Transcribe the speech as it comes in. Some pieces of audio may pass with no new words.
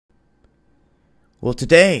Well,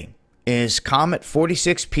 today is Comet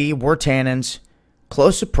 46P Wirtanen's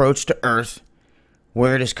close approach to Earth,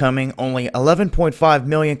 where it is coming only 11.5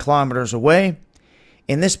 million kilometers away,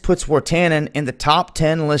 and this puts Wirtanen in the top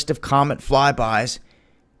 10 list of comet flybys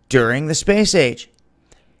during the space age.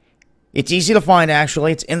 It's easy to find,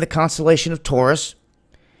 actually. It's in the constellation of Taurus.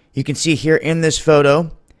 You can see here in this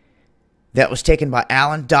photo that was taken by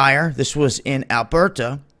Alan Dyer. This was in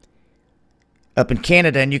Alberta, up in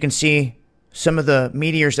Canada, and you can see some of the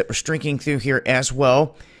meteors that were streaking through here as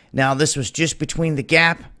well. Now, this was just between the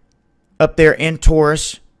gap up there in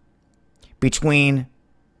Taurus between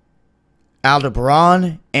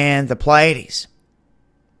Aldebaran and the Pleiades.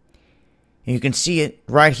 And you can see it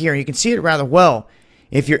right here. You can see it rather well.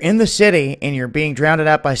 If you're in the city and you're being drowned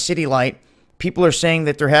out by city light, people are saying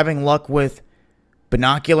that they're having luck with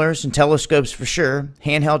binoculars and telescopes for sure,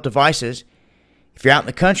 handheld devices. If you're out in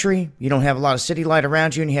the country, you don't have a lot of city light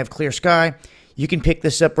around you, and you have clear sky, you can pick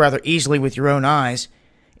this up rather easily with your own eyes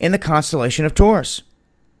in the constellation of Taurus.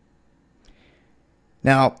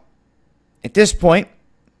 Now, at this point,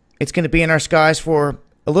 it's going to be in our skies for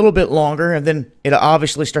a little bit longer, and then it'll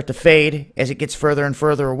obviously start to fade as it gets further and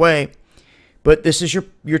further away. But this is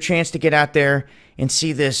your chance to get out there and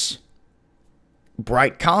see this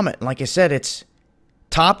bright comet. And like I said, it's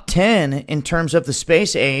top 10 in terms of the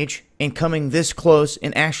space age and coming this close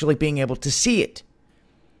and actually being able to see it.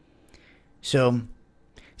 So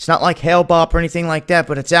it's not like Hale-Bopp or anything like that,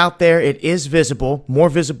 but it's out there. It is visible, more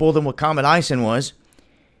visible than what Comet Ison was.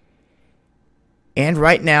 And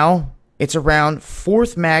right now, it's around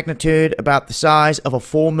fourth magnitude, about the size of a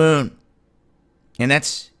full moon. And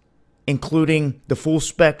that's including the full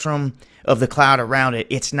spectrum of the cloud around it.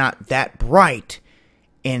 It's not that bright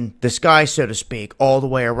in the sky, so to speak, all the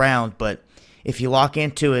way around. But if you lock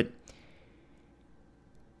into it,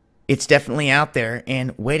 it's definitely out there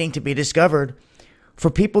and waiting to be discovered for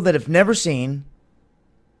people that have never seen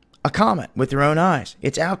a comet with their own eyes.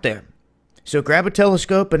 It's out there. So grab a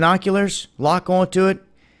telescope, binoculars, lock onto it.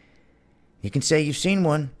 You can say you've seen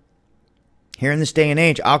one. Here in this day and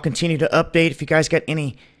age, I'll continue to update. If you guys got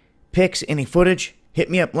any pics, any footage, hit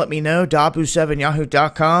me up, let me know.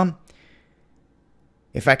 Dabu7yahoo.com.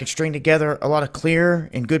 If I can string together a lot of clear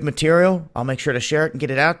and good material, I'll make sure to share it and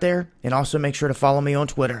get it out there. And also make sure to follow me on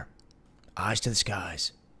Twitter. Eyes to the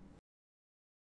skies.